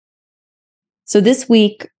So this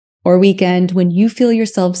week or weekend, when you feel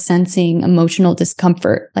yourself sensing emotional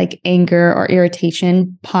discomfort like anger or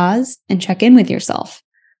irritation, pause and check in with yourself.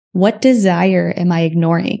 What desire am I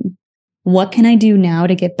ignoring? What can I do now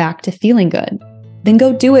to get back to feeling good? Then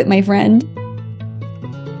go do it, my friend.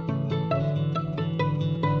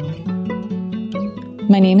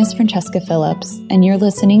 My name is Francesca Phillips, and you're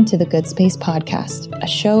listening to the Good Space Podcast, a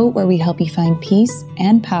show where we help you find peace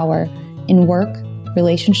and power in work,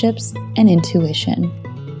 relationships, and intuition.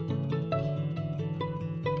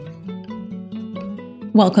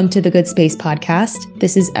 Welcome to the Good Space Podcast.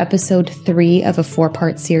 This is episode 3 of a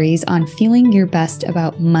 4-part series on feeling your best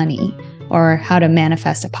about money, or how to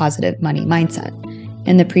manifest a positive money mindset.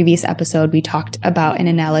 In the previous episode, we talked about an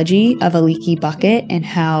analogy of a leaky bucket and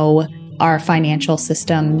how our financial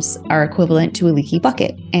systems are equivalent to a leaky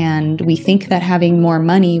bucket. And we think that having more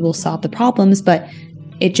money will solve the problems, but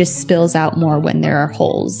it just spills out more when there are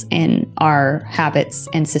holes in our habits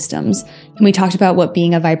and systems. And we talked about what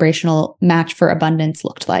being a vibrational match for abundance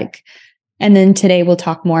looked like. And then today we'll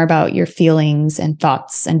talk more about your feelings and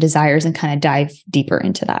thoughts and desires and kind of dive deeper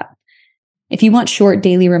into that. If you want short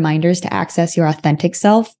daily reminders to access your authentic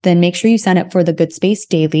self, then make sure you sign up for the Good Space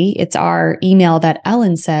Daily. It's our email that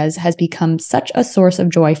Ellen says has become such a source of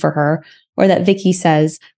joy for her, or that Vicky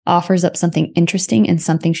says offers up something interesting and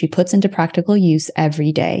something she puts into practical use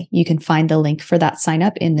every day. You can find the link for that sign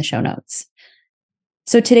up in the show notes.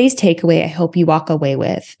 So today's takeaway I hope you walk away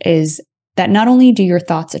with is that not only do your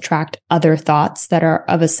thoughts attract other thoughts that are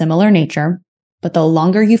of a similar nature, but the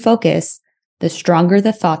longer you focus, the stronger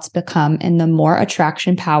the thoughts become and the more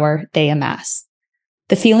attraction power they amass.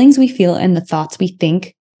 The feelings we feel and the thoughts we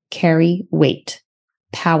think carry weight,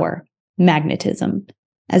 power, magnetism.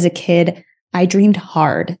 As a kid, I dreamed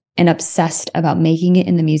hard and obsessed about making it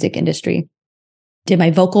in the music industry. Did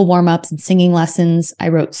my vocal warm-ups and singing lessons. I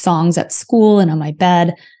wrote songs at school and on my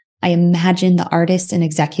bed. I imagined the artists and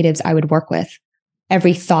executives I would work with.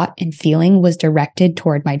 Every thought and feeling was directed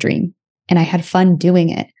toward my dream, and I had fun doing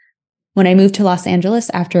it. When I moved to Los Angeles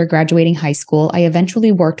after graduating high school, I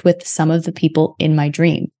eventually worked with some of the people in my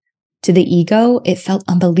dream. To the ego, it felt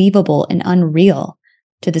unbelievable and unreal.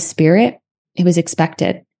 To the spirit, it was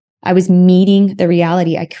expected. I was meeting the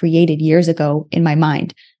reality I created years ago in my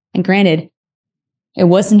mind. And granted, it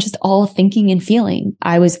wasn't just all thinking and feeling.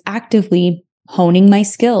 I was actively honing my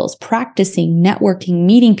skills, practicing, networking,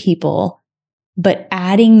 meeting people, but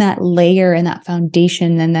adding that layer and that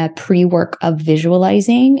foundation and that pre-work of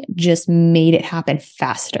visualizing just made it happen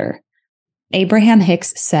faster. Abraham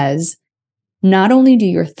Hicks says, not only do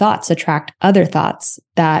your thoughts attract other thoughts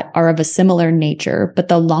that are of a similar nature, but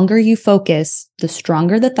the longer you focus, the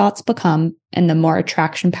stronger the thoughts become and the more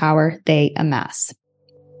attraction power they amass.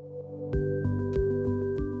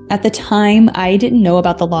 At the time, I didn't know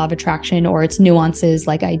about the law of attraction or its nuances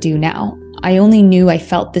like I do now. I only knew I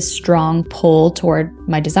felt this strong pull toward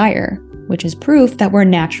my desire, which is proof that we're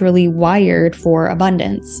naturally wired for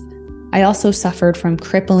abundance. I also suffered from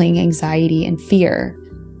crippling anxiety and fear,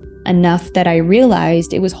 enough that I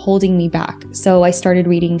realized it was holding me back. So I started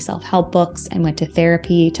reading self-help books and went to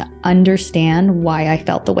therapy to understand why I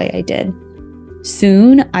felt the way I did.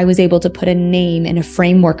 Soon, I was able to put a name and a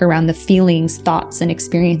framework around the feelings, thoughts, and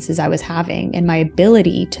experiences I was having, and my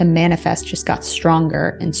ability to manifest just got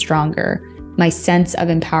stronger and stronger. My sense of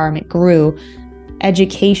empowerment grew.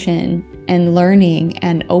 Education and learning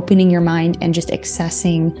and opening your mind and just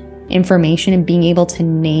accessing information and being able to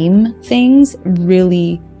name things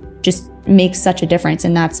really just makes such a difference.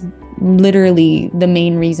 And that's literally the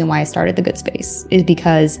main reason why I started the Good Space, is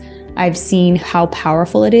because I've seen how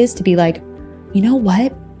powerful it is to be like, you know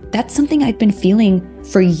what? That's something I've been feeling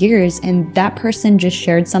for years. And that person just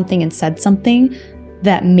shared something and said something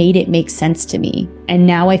that made it make sense to me. And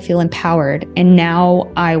now I feel empowered. And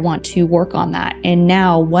now I want to work on that. And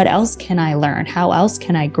now what else can I learn? How else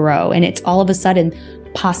can I grow? And it's all of a sudden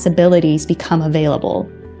possibilities become available.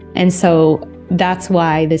 And so that's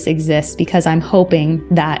why this exists, because I'm hoping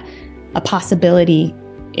that a possibility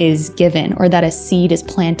is given, or that a seed is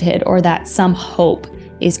planted, or that some hope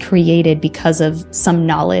is created because of some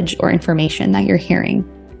knowledge or information that you're hearing.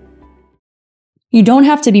 You don't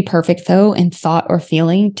have to be perfect, though, in thought or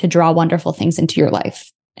feeling to draw wonderful things into your life.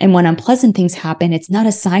 And when unpleasant things happen, it's not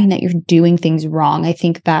a sign that you're doing things wrong. I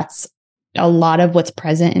think that's a lot of what's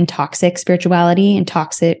present in toxic spirituality and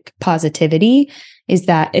toxic positivity, is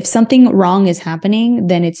that if something wrong is happening,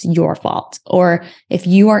 then it's your fault. Or if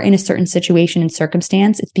you are in a certain situation and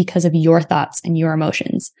circumstance, it's because of your thoughts and your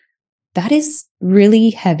emotions. That is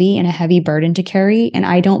really heavy and a heavy burden to carry. And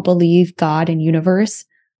I don't believe God and universe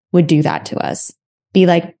would do that to us. Be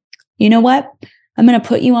like, you know what? I'm going to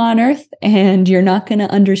put you on earth and you're not going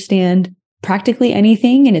to understand practically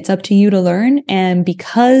anything, and it's up to you to learn. And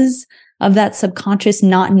because of that subconscious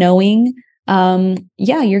not knowing,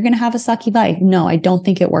 you're going to have a sucky life. No, I don't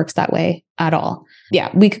think it works that way at all. Yeah,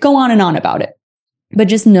 we could go on and on about it, but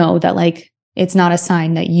just know that it's not a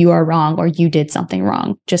sign that you are wrong or you did something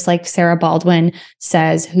wrong. Just like Sarah Baldwin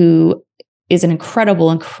says, who is an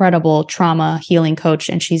incredible trauma healing coach.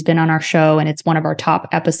 And she's been on our show and it's one of our top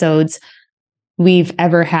episodes we've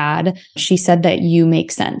ever had. She said that you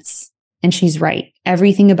make sense. And she's right.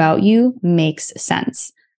 Everything about you makes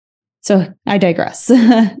sense. So I digress.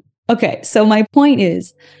 Okay, so my point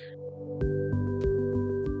is,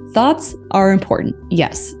 thoughts are important,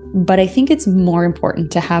 yes, but I think it's more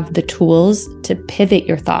important to have the tools to pivot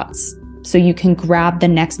your thoughts so you can grab the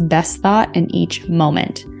next best thought in each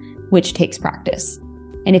moment, which takes practice.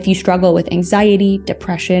 And if you struggle with anxiety,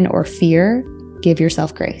 depression, or fear, give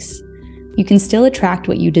yourself grace. You can still attract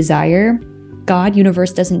what you desire. God,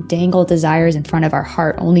 universe doesn't dangle desires in front of our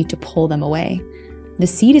heart only to pull them away. The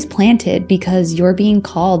seed is planted because you're being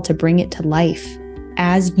called to bring it to life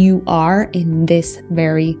as you are in this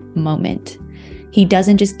very moment. He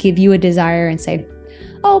doesn't just give you a desire and say,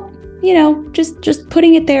 oh, just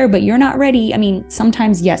putting it there, but you're not ready. I mean,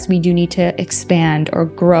 sometimes, yes, we do need to expand or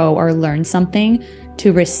grow or learn something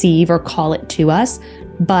to receive or call it to us.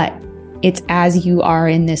 But it's as you are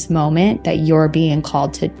in this moment that you're being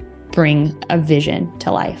called to bring a vision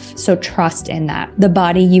to life. So trust in that. The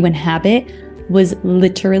body you inhabit was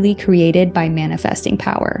literally created by manifesting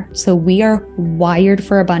power. So we are wired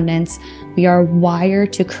for abundance. We are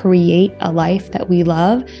wired to create a life that we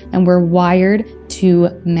love, and we're wired to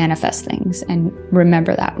manifest things. And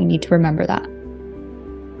remember that. We need to remember that.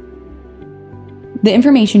 The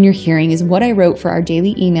information you're hearing is what I wrote for our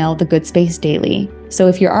daily email, The Good Space Daily. So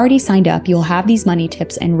if you're already signed up, you'll have these money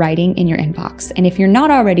tips in writing in your inbox. And if you're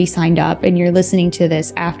not already signed up and you're listening to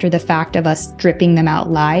this after the fact of us dripping them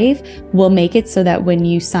out live, we'll make it so that when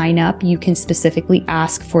you sign up, you can specifically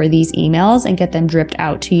ask for these emails and get them dripped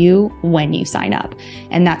out to you when you sign up.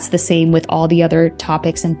 And that's the same with all the other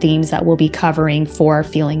topics and themes that we'll be covering for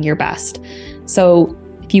Feeling Your Best. So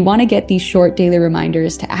if you want to get these short daily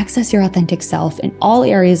reminders to access your authentic self in all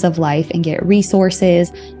areas of life and get resources,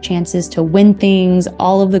 chances to win things,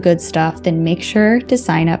 all of the good stuff, then make sure to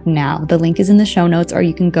sign up now. The link is in the show notes, or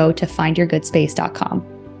you can go to findyourgoodspace.com.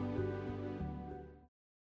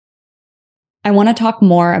 I want to talk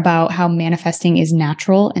more about how manifesting is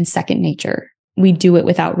natural and second nature. We do it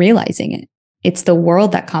without realizing it. It's the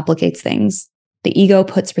world that complicates things. The ego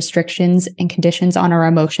puts restrictions and conditions on our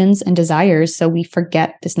emotions and desires, so we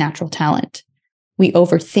forget this natural talent. We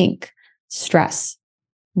overthink, stress,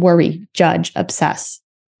 worry, judge, obsess,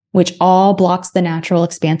 which all blocks the natural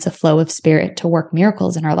expansive flow of spirit to work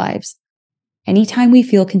miracles in our lives. Anytime we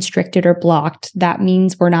feel constricted or blocked, that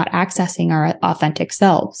means we're not accessing our authentic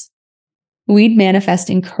selves. We'd manifest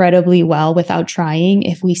incredibly well without trying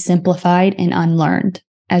if we simplified and unlearned.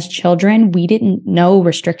 As children, we didn't know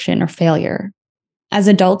restriction or failure. As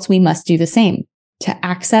adults, we must do the same to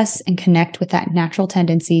access and connect with that natural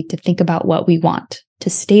tendency to think about what we want, to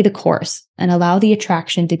stay the course and allow the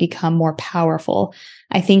attraction to become more powerful.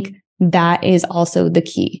 I think that is also the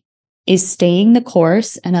key, is staying the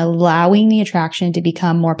course and allowing the attraction to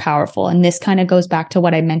become more powerful. And this kind of goes back to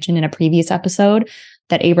what I mentioned in a previous episode,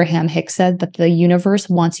 that Abraham Hicks said that the universe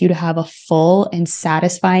wants you to have a full and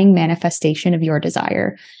satisfying manifestation of your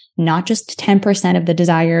desire. Not just 10% of the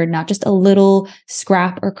desire, not just a little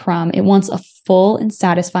scrap or crumb. It wants a full and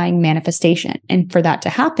satisfying manifestation. And for that to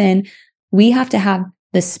happen, we have to have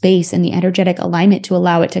the space and the energetic alignment to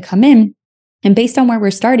allow it to come in. And based on where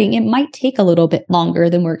we're starting, it might take a little bit longer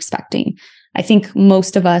than we're expecting. I think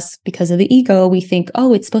most of us, because of the ego, we think,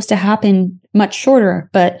 oh, it's supposed to happen much shorter,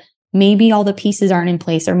 but maybe all the pieces aren't in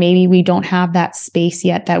place, or maybe we don't have that space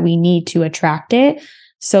yet that we need to attract it.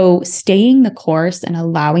 So staying the course and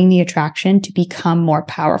allowing the attraction to become more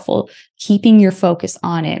powerful, keeping your focus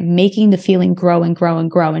on it, making the feeling grow and grow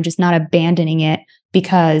and grow, and just not abandoning it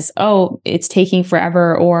because, oh, it's taking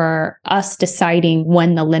forever, or us deciding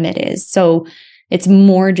when the limit is. So it's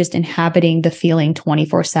more just inhabiting the feeling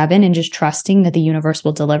 24/7 and just trusting that the universe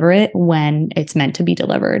will deliver it when it's meant to be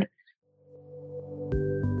delivered.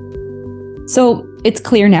 So it's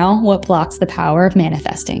clear now what blocks the power of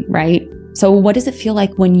manifesting, right? So what does it feel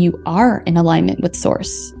like when you are in alignment with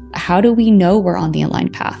Source? How do we know we're on the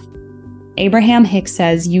aligned path? Abraham Hicks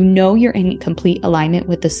says, you know you're in complete alignment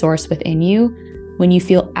with the Source within you when you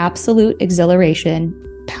feel absolute exhilaration,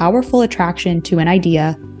 powerful attraction to an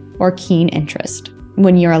idea, or keen interest.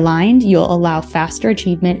 When you're aligned, you'll allow faster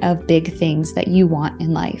achievement of big things that you want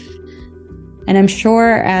in life. And I'm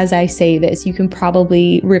sure as I say this, you can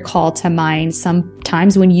probably recall to mind some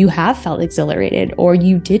times when you have felt exhilarated or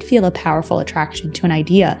you did feel a powerful attraction to an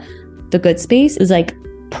idea. The Good Space is like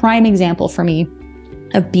prime example for me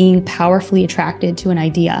of being powerfully attracted to an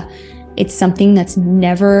idea. It's something that's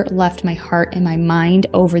never left my heart and my mind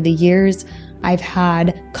over the years. I've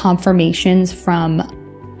had confirmations from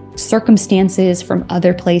circumstances from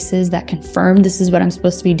other places that confirm this is what I'm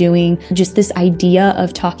supposed to be doing. Just this idea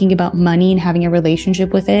of talking about money and having a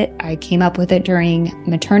relationship with it. I came up with it during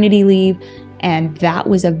maternity leave, and that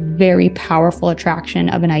was a very powerful attraction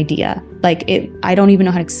of an idea. I don't even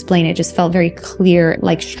know how to explain it. It just felt very clear,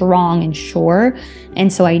 like strong and sure.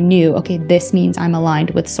 And so I knew, okay, this means I'm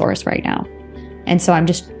aligned with Source right now. And so I'm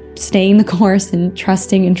just staying the course and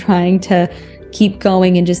trusting and trying to keep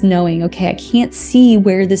going and just knowing, okay, I can't see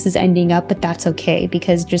where this is ending up, but that's okay,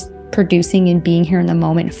 because just producing and being here in the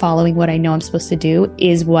moment and following what I know I'm supposed to do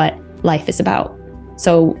is what life is about.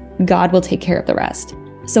 So God will take care of the rest.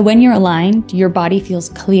 So when you're aligned, your body feels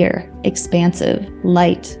clear, expansive,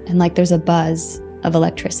 light, and like there's a buzz of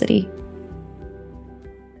electricity.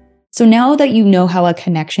 So now that you know how a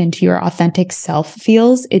connection to your authentic self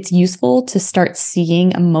feels, it's useful to start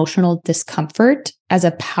seeing emotional discomfort as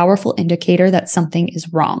a powerful indicator that something is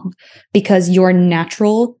wrong, because your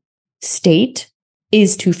natural state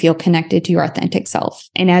is to feel connected to your authentic self.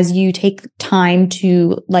 And as you take time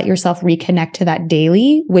to let yourself reconnect to that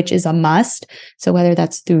daily, which is a must, so whether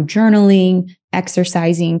that's through journaling,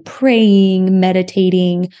 exercising, praying,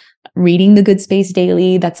 meditating, reading the Good Space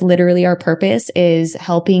daily, that's literally our purpose, is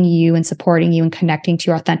helping you and supporting you and connecting to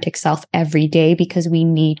your authentic self every day, because we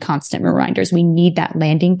need constant reminders. We need that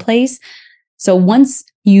landing place. So once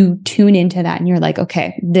you tune into that and you're like,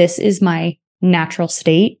 okay, this is my natural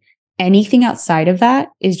state, anything outside of that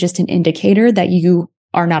is just an indicator that you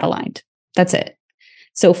are not aligned. That's it.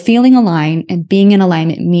 So feeling aligned and being in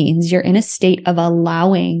alignment means you're in a state of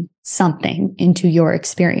allowing something into your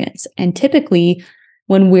experience. And typically,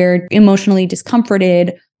 when we're emotionally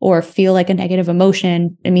discomforted or feel like a negative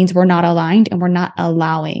emotion, it means we're not aligned and we're not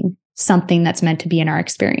allowing something that's meant to be in our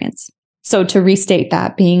experience. So to restate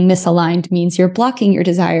that, being misaligned means you're blocking your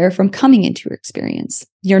desire from coming into your experience.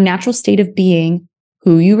 Your natural state of being,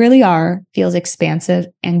 who you really are, feels expansive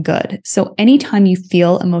and good. So anytime you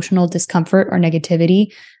feel emotional discomfort or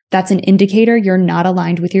negativity, that's an indicator you're not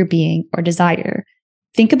aligned with your being or desire.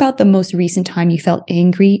 Think about the most recent time you felt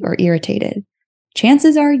angry or irritated.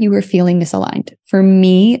 Chances are you were feeling misaligned. For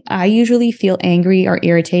me, I usually feel angry or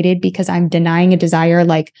irritated because I'm denying a desire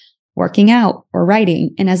like working out or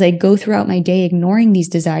writing. And as I go throughout my day ignoring these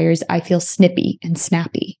desires, I feel snippy and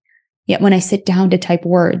snappy. Yet when I sit down to type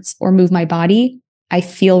words or move my body, I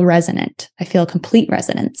feel resonant. I feel complete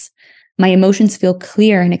resonance. My emotions feel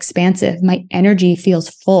clear and expansive. My energy feels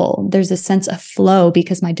full. There's a sense of flow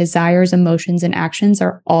because my desires, emotions, and actions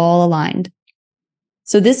are all aligned.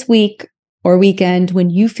 So this week or weekend, when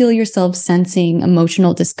you feel yourself sensing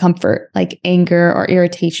emotional discomfort like anger or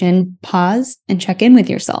irritation, pause and check in with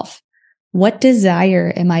yourself. What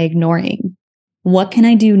desire am I ignoring? What can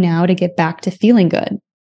I do now to get back to feeling good?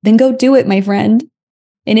 Then go do it, my friend.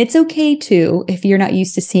 And it's okay too if you're not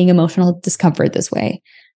used to seeing emotional discomfort this way.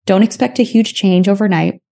 Don't expect a huge change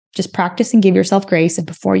overnight. Just practice and give yourself grace, and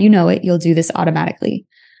before you know it, you'll do this automatically.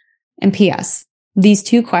 And P.S. These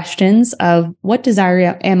two questions of what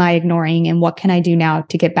desire am I ignoring and what can I do now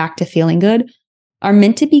to get back to feeling good are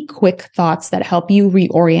meant to be quick thoughts that help you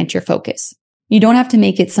reorient your focus. You don't have to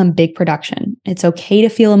make it some big production. It's okay to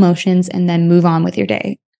feel emotions and then move on with your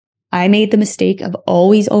day. I made the mistake of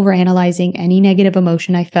always overanalyzing any negative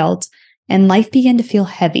emotion I felt, and life began to feel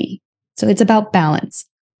heavy. So it's about balance.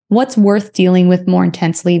 What's worth dealing with more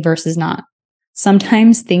intensely versus not?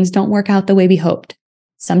 Sometimes things don't work out the way we hoped.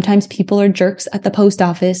 Sometimes people are jerks at the post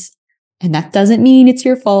office, and that doesn't mean it's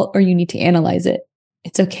your fault or you need to analyze it.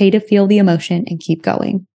 It's okay to feel the emotion and keep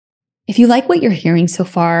going. If you like what you're hearing so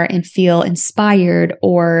far and feel inspired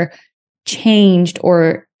or changed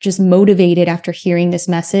or just motivated after hearing this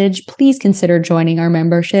message, please consider joining our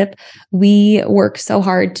membership. We work so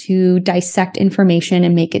hard to dissect information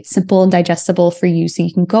and make it simple and digestible for you so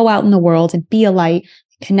you can go out in the world and be a light,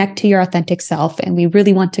 connect to your authentic self. And we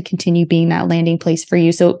really want to continue being that landing place for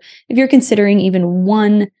you. So if you're considering even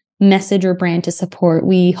one message or brand to support,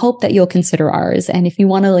 we hope that you'll consider ours. And if you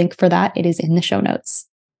want a link for that, it is in the show notes.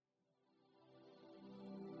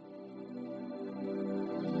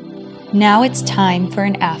 Now it's time for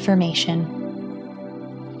an affirmation.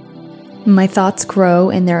 My thoughts grow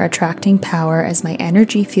in their attracting power as my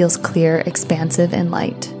energy feels clear, expansive, and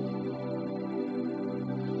light.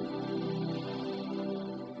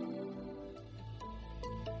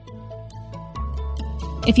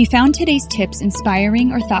 If you found today's tips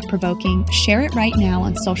inspiring or thought-provoking, share it right now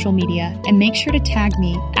on social media and make sure to tag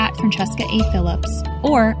me at Francesca A. Phillips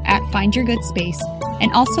or at Find Your Good Space,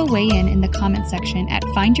 and also weigh in the comment section at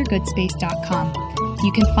findyourgoodspace.com.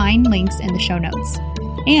 You can find links in the show notes.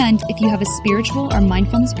 And if you have a spiritual or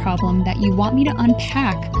mindfulness problem that you want me to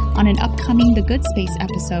unpack on an upcoming The Good Space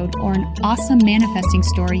episode, or an awesome manifesting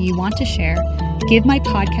story you want to share, give my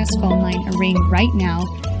podcast phone line a ring right now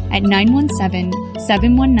at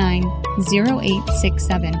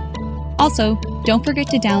 917-719-0867. Also, don't forget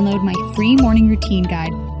to download my free morning routine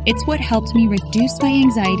guide. It's what helped me reduce my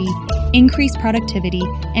anxiety, increase productivity,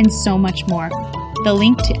 and so much more. The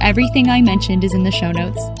link to everything I mentioned is in the show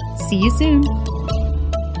notes. See you soon.